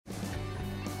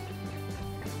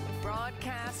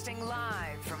Broadcasting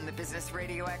live from the Business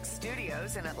Radio X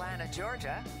studios in Atlanta,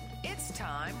 Georgia, it's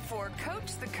time for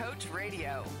Coach the Coach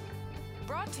Radio.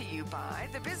 Brought to you by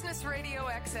the Business Radio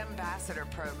X Ambassador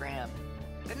Program,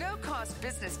 the no-cost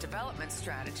business development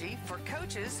strategy for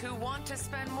coaches who want to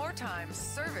spend more time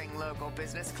serving local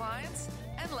business clients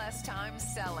and less time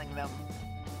selling them.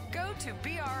 Go to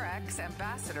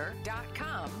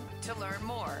brxambassador.com to learn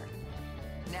more.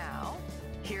 Now,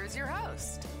 here's your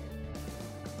host.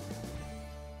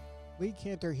 Lee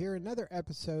Cantor here, another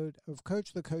episode of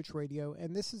Coach the Coach Radio,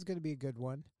 and this is going to be a good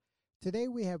one. Today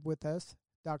we have with us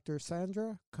Dr.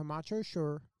 Sandra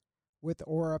Camacho-Schur with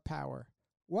Aura Power.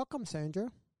 Welcome,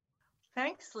 Sandra.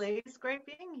 Thanks, Lee. It's great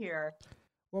being here.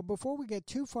 Well, before we get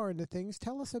too far into things,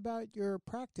 tell us about your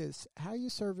practice, how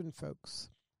you serving folks.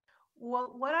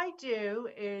 Well, what I do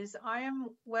is I am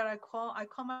what I call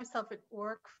myself an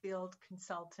auric field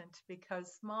consultant,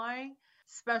 because my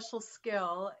special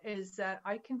skill is that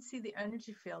I can see the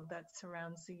energy field that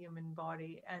surrounds the human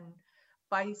body. And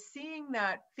by seeing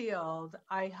that field,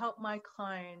 I help my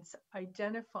clients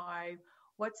identify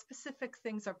what specific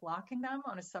things are blocking them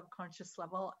on a subconscious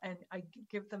level. And I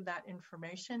give them that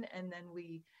information. And then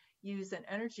we use an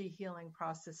energy healing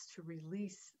process to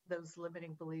release those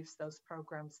limiting beliefs, those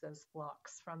programs, those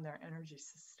blocks from their energy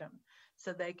system,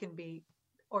 so they can be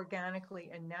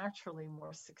organically and naturally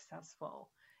more successful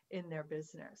in their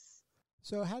business.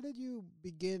 So how did you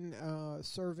begin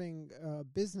serving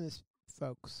business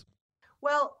folks?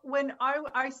 Well, when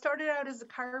I started out as a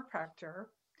chiropractor,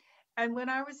 and when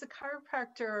I was a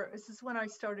chiropractor, this is when I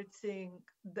started seeing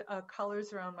the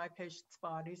colors around my patients'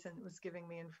 bodies, and it was giving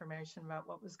me information about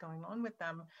what was going on with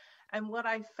them. And what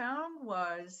I found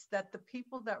was that the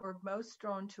people that were most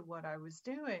drawn to what I was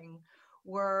doing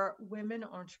were women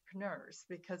entrepreneurs,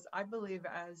 because I believe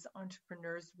as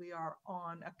entrepreneurs, we are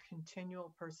on a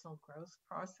continual personal growth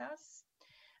process.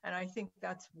 And I think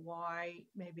that's why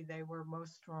maybe they were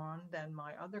most drawn than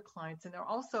my other clients. And they're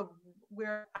also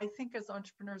I think as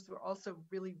entrepreneurs, we're also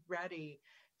really ready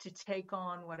to take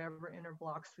on whatever inner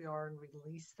blocks we are and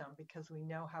release them, because we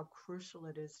know how crucial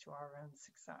it is to our own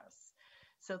success.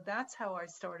 So that's how I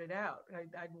started out.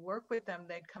 I'd work with them.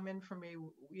 They'd come in for me,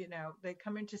 they'd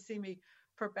come in to see me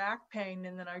for back pain.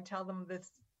 And then I'd tell them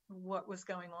what was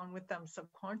going on with them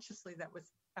subconsciously that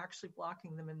was actually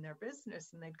blocking them in their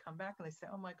business. And they'd come back and they say,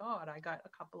 oh my God, I got a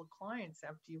couple of clients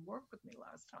after you worked with me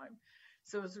last time.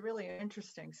 So it was really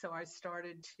interesting. So I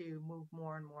started to move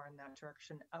more and more in that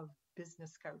direction of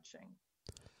business coaching.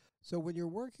 So when you're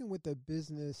working with a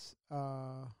business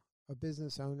owner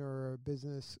or a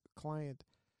business client,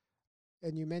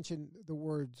 and you mentioned the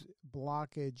words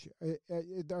blockage,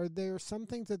 are there some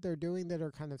things that they're doing that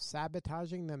are kind of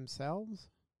sabotaging themselves?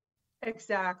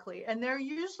 Exactly. And they're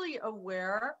usually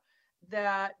aware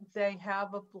that they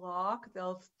have a block.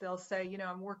 They'll say,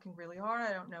 I'm working really hard.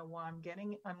 I don't know why I'm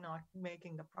not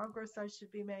making the progress I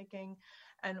should be making.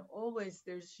 And always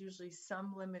there's usually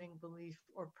some limiting belief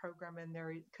or program in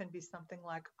there. It can be something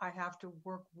like, I have to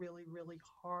work really, really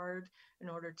hard in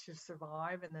order to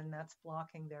survive. And then that's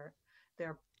blocking their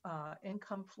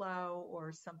income flow,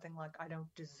 or something like, I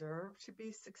don't deserve to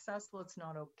be successful. It's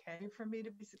not okay for me to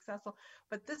be successful.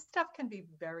 But this stuff can be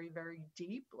very, very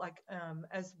deep. Like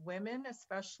as women,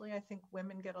 especially, I think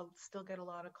women still get a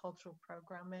lot of cultural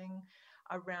programming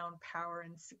around power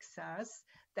and success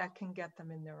that can get them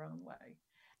in their own way.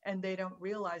 And they don't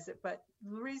realize it. But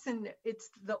the reason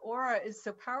the aura is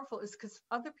so powerful is because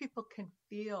other people can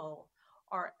feel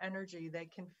our energy. They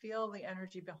can feel the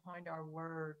energy behind our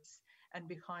words and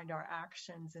behind our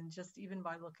actions. And just even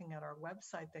by looking at our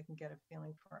website, they can get a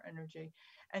feeling for our energy.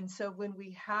 And so when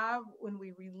we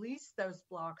release those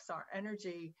blocks, our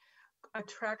energy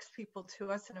attracts people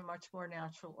to us in a much more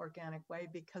natural, organic way,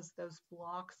 because those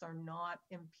blocks are not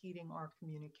impeding our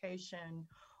communication,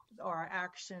 our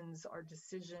actions, our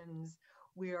decisions.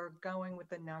 We are going with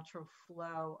the natural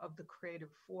flow of the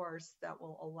creative force that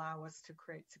will allow us to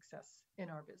create success in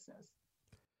our business.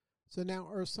 So now,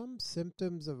 are some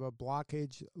symptoms of a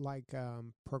blockage like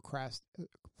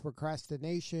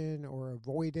procrastination or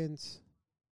avoidance?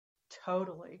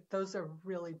 Totally. Those are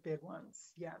really big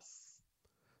ones. Yes.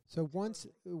 So once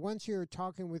you're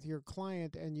talking with your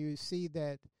client and you see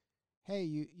that, hey,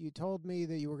 you told me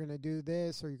that you were going to do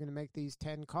this, or you're going to make these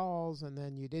 10 calls, and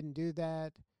then you didn't do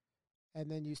that,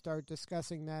 and then you start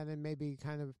discussing that and maybe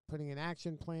kind of putting an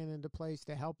action plan into place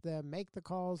to help them make the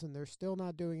calls, and they're still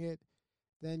not doing it,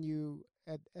 then you,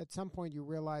 at some point you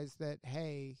realize that,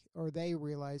 hey, or they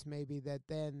realize maybe that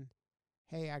then,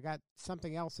 hey, I got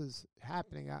something else is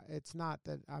happening. It's not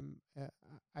that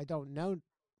I don't know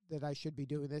that I should be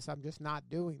doing this. I'm just not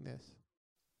doing this.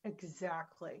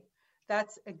 Exactly.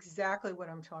 That's exactly what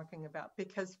I'm talking about,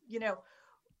 because,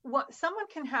 what someone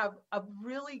can have a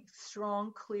really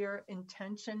strong, clear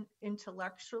intention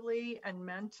intellectually and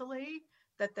mentally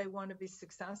that they want to be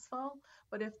successful.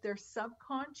 But if their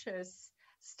subconscious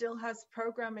still has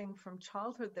programming from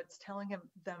childhood that's telling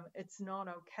them it's not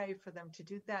okay for them to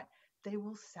do that, they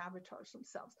will sabotage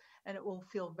themselves. And it will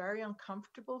feel very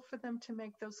uncomfortable for them to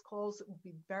make those calls. It will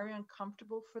be very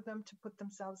uncomfortable for them to put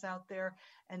themselves out there,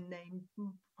 and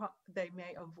they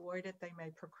may avoid it. They may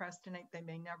procrastinate. They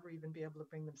may never even be able to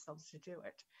bring themselves to do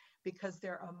it, because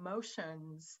their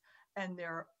emotions and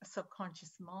their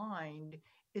subconscious mind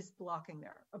is blocking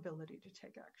their ability to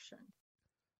take action.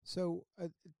 So,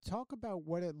 talk about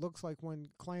what it looks like when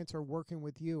clients are working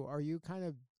with you. Are you kind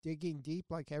of digging deep,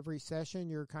 like every session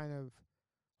you're kind of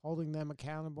holding them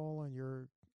accountable, and you're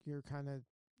kind of,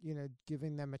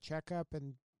 giving them a checkup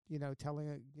and,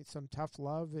 telling some tough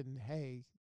love and, hey,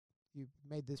 you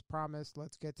made this promise,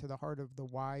 let's get to the heart of the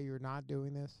why you're not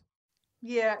doing this?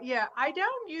 Yeah. I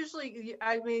don't usually,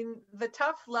 the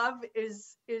tough love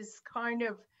is kind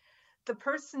of, the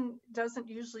person doesn't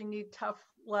usually need tough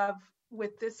love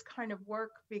with this kind of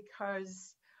work,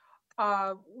 because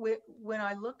when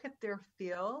I look at their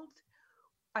field,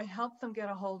 I help them get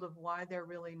a hold of why they're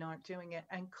really not doing it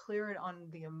and clear it on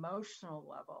the emotional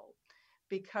level.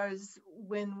 Because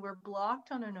when we're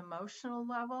blocked on an emotional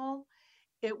level,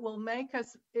 it will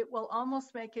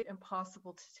almost make it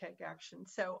impossible to take action.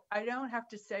 So I don't have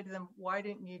to say to them, why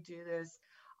didn't you do this?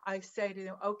 I say to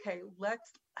them, okay,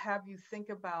 let's have you think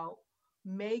about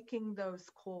making those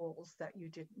calls that you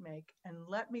didn't make, and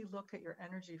let me look at your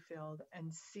energy field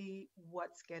and see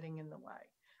what's getting in the way,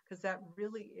 because that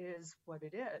really is what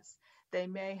it is. They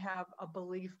may have a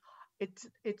belief,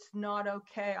 it's not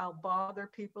okay, I'll bother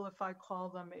people if I call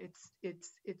them,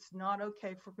 it's not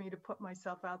okay for me to put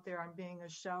myself out there, I'm being a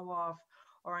show off,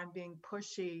 or I'm being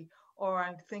pushy, or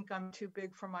I think I'm too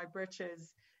big for my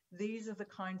britches. These are the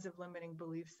kinds of limiting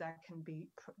beliefs that can be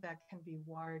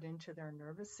wired into their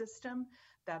nervous system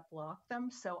that block them.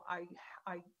 So I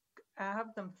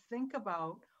have them think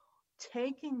about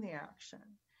taking the action,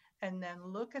 and then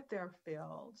look at their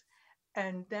field,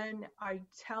 and then I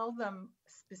tell them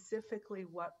specifically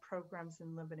what programs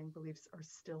and limiting beliefs are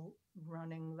still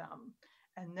running them,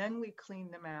 and then we clean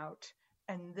them out,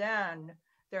 and then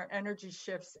their energy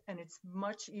shifts, and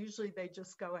usually they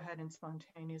just go ahead and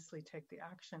spontaneously take the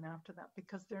action after that,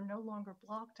 because they're no longer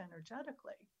blocked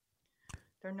energetically.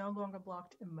 They're no longer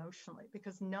blocked emotionally,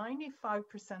 because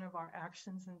 95% of our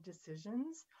actions and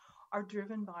decisions are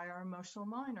driven by our emotional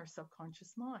mind, our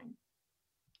subconscious mind.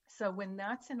 So when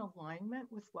that's in alignment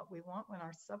with what we want, when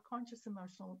our subconscious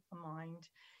emotional mind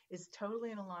is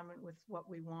totally in alignment with what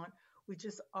we want, we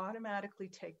just automatically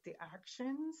take the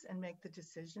actions and make the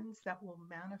decisions that will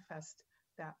manifest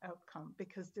that outcome,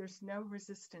 because there's no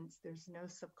resistance, there's no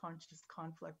subconscious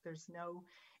conflict, there's no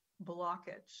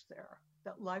blockage there.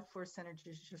 That life force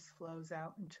energy just flows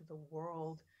out into the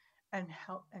world and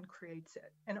creates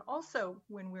it. And also,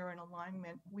 when we're in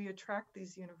alignment, we attract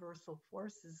these universal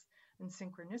forces and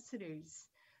synchronicities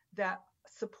that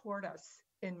support us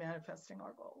in manifesting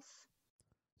our goals.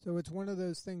 So it's one of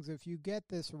those things, if you get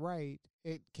this right,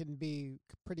 it can be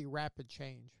pretty rapid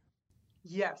change.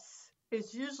 Yes,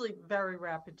 it's usually very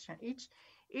rapid change.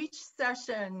 Each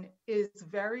session is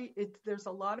there's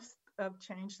a lot of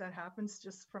change that happens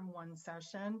just from one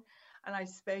session, and I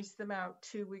space them out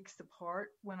 2 weeks apart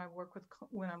when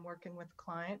I'm working with a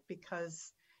client,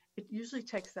 because it usually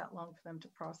takes that long for them to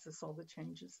process all the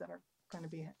changes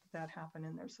that happen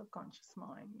in their subconscious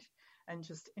mind and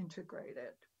just integrate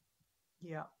it.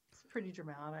 Yeah, it's pretty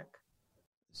dramatic.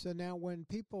 So now when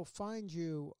people find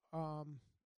you,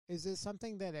 is this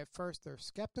something that at first they're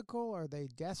skeptical? Are they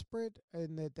desperate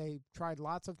and that they tried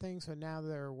lots of things, so now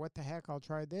they're, what the heck, I'll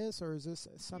try this? Or is this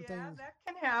something? Yeah, that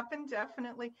can happen,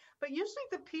 definitely. But usually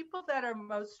the people that are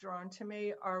most drawn to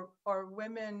me are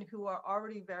women who are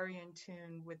already very in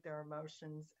tune with their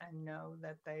emotions and know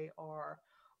that they are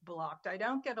blocked. I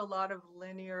don't get a lot of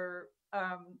linear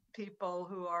people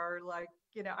who are like,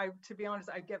 to be honest,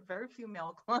 I get very few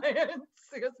male clients,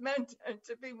 because men tend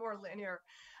to be more linear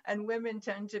and women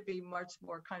tend to be much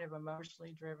more kind of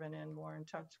emotionally driven and more in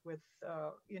touch with,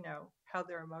 how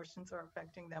their emotions are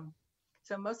affecting them.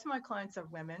 So most of my clients are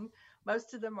women.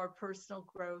 Most of them are personal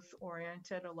growth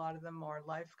oriented. A lot of them are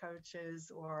life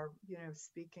coaches or,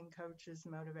 speaking coaches,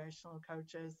 motivational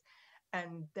coaches.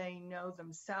 And they know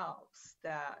themselves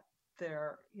that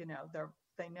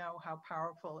they know how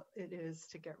powerful it is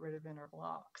to get rid of inner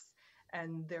blocks.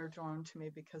 And they're drawn to me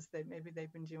because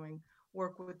they've been doing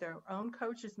work with their own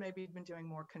coaches, maybe been doing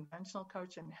more conventional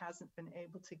coach and hasn't been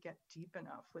able to get deep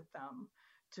enough with them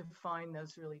to find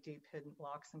those really deep hidden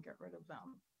blocks and get rid of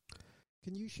them.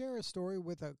 Can you share a story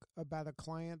about a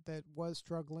client that was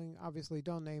struggling? Obviously,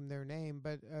 don't name their name,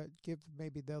 but give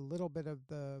maybe the little bit of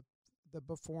the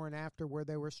before and after where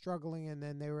they were struggling, and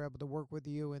then they were able to work with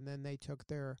you, and then they took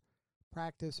their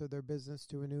practice or their business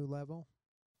to a new level.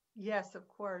 Yes, of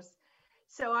course.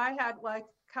 So I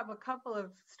have a couple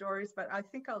of stories, but I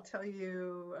think I'll tell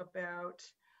you about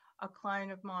a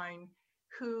client of mine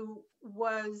who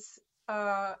was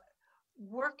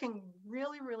working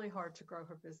really, really hard to grow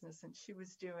her business. And she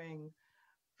was doing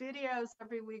videos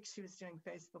every week. She was doing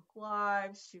Facebook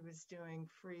Lives. She was doing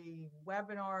free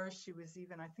webinars.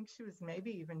 I think she was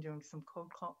maybe even doing some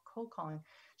cold calling.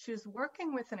 She was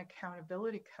working with an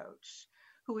accountability coach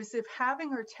who was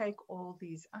having her take all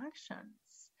these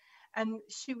actions. And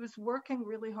she was working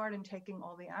really hard and taking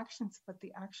all the actions, but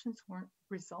the actions weren't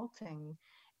resulting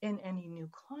in any new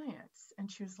clients. And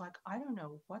she was like, I don't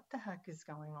know what the heck is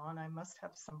going on. I must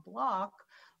have some block.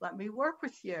 Let me work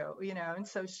with you, And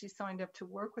so she signed up to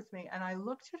work with me. And I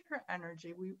looked at her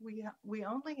energy.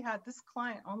 This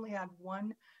client only had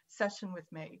one session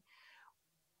with me.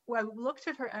 Well, I looked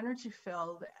at her energy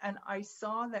field and I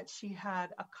saw that she had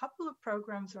a couple of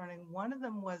programs running. One of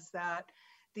them was that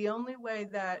the only way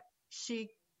that she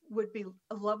would be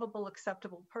a lovable,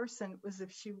 acceptable person was if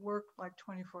she worked like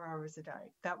 24 hours a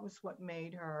day. That was what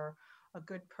made her a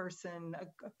good person,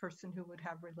 a person who would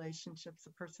have relationships,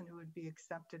 a person who would be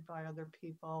accepted by other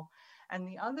people. And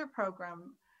the other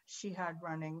program she had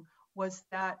running was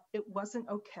that it wasn't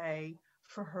okay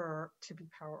for her to be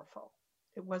powerful.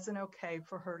 It wasn't okay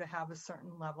for her to have a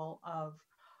certain level of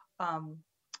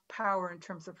power in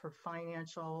terms of her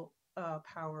financial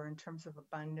power, in terms of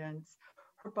abundance.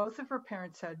 Both of her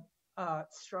parents had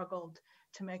struggled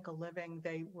to make a living.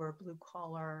 They were blue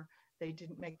collar. They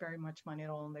didn't make very much money at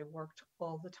all, and they worked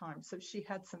all the time. So she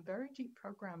had some very deep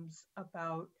programs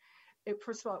about it.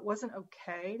 First of all, it wasn't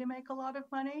okay to make a lot of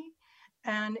money,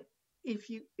 and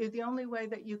the only way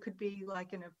that you could be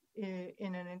like in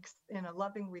a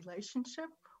loving relationship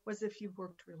was if you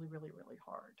worked really, really, really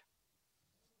hard.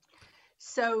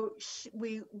 So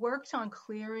we worked on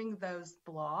clearing those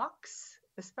blocks,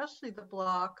 especially the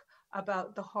block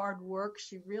about the hard work.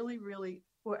 She really, really,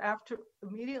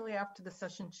 immediately after the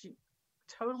session, she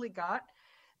totally got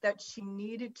that she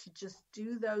needed to just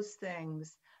do those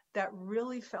things that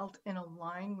really felt in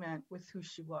alignment with who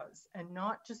she was, and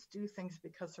not just do things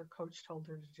because her coach told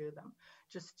her to do them.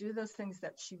 Just do those things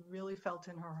that she really felt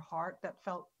in her heart, that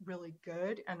felt really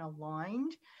good and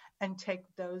aligned, and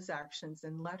take those actions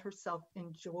and let herself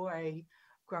enjoy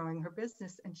growing her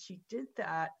business. And she did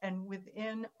that. And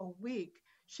within a week,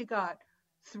 she got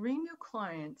 3 new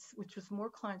clients, which was more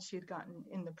clients she had gotten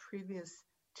in the previous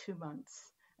 2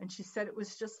 months. And she said it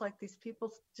was just like these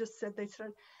people just said they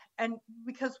started. And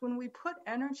because when we put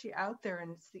energy out there, and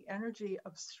it's the energy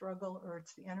of struggle, or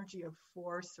it's the energy of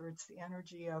force, or it's the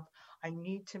energy of, I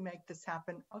need to make this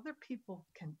happen, other people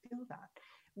can feel that.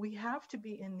 We have to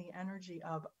be in the energy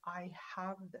of, I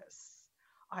have this.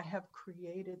 I have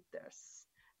created this.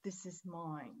 This is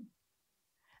mine.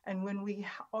 And when we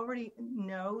already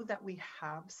know that we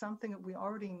have something, we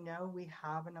already know we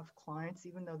have enough clients,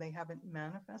 even though they haven't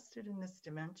manifested in this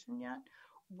dimension yet,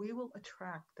 we will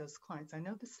attract those clients. I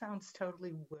know this sounds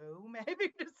totally woo,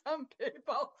 maybe to some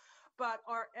people, but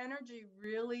our energy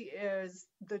really is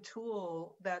the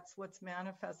tool that's what's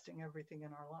manifesting everything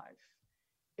in our life.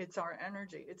 It's our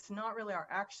energy. It's not really our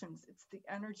actions. It's the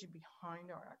energy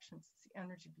behind our actions. It's the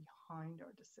energy behind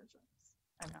our decisions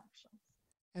and actions.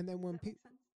 And then when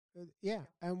people,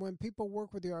 and when people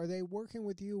work with you, are they working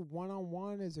with you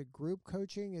one-on-one? Is it group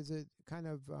coaching? Is it kind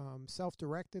of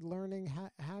self-directed learning?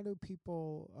 How do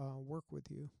people work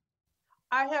with you?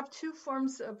 I have 2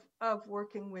 forms of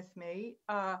working with me.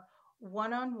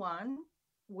 One-on-one,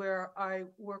 where I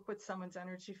work with someone's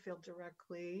energy field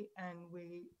directly, and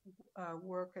we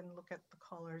work and look at the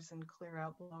colors and clear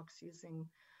out blocks using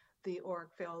the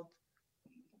auric field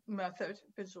method,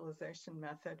 visualization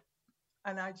method.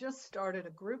 And I just started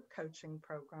a group coaching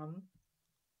program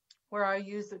where I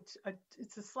use it's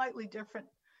a slightly different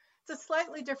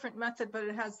method, but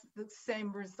it has the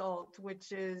same result,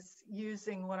 which is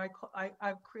using what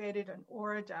I've created an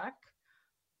aura deck.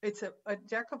 It's a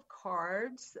deck of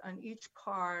cards, and each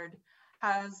card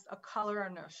has a color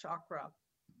and a chakra.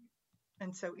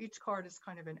 And so each card is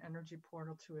kind of an energy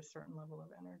portal to a certain level of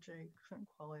energy, certain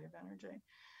quality of energy.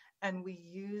 And we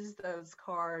use those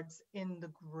cards in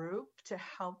the group to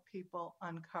help people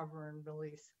uncover and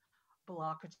release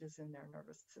blockages in their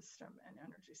nervous system and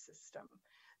energy system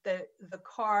The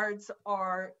cards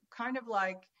are kind of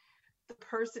like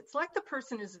it's like the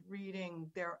person is reading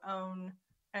their own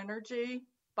energy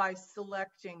by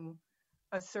selecting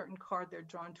a certain card. They're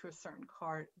drawn to a certain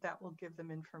card that will give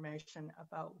them information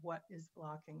about what is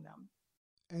blocking them.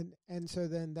 And so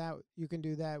then that you can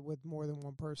do that with more than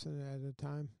one person at a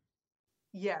time?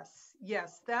 Yes.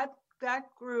 That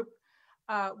group,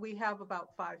 we have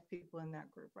about 5 people in that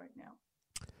group right now.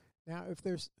 Now, if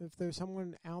there's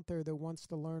someone out there that wants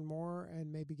to learn more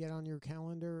and maybe get on your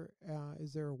calendar,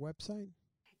 is there a website?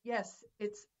 Yes,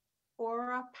 it's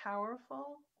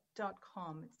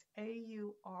aurapowerful.com. It's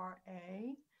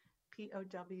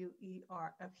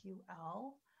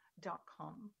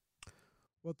AuraPowerful.com.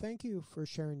 Well, thank you for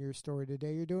sharing your story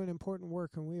today. You're doing important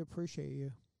work, and we appreciate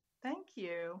you. Thank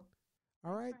you.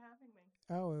 All right. Thanks for having me.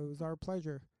 Oh, it was our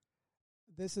pleasure.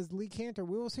 This is Lee Cantor.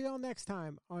 We will see you all next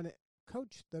time on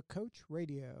Coach the Coach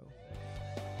Radio.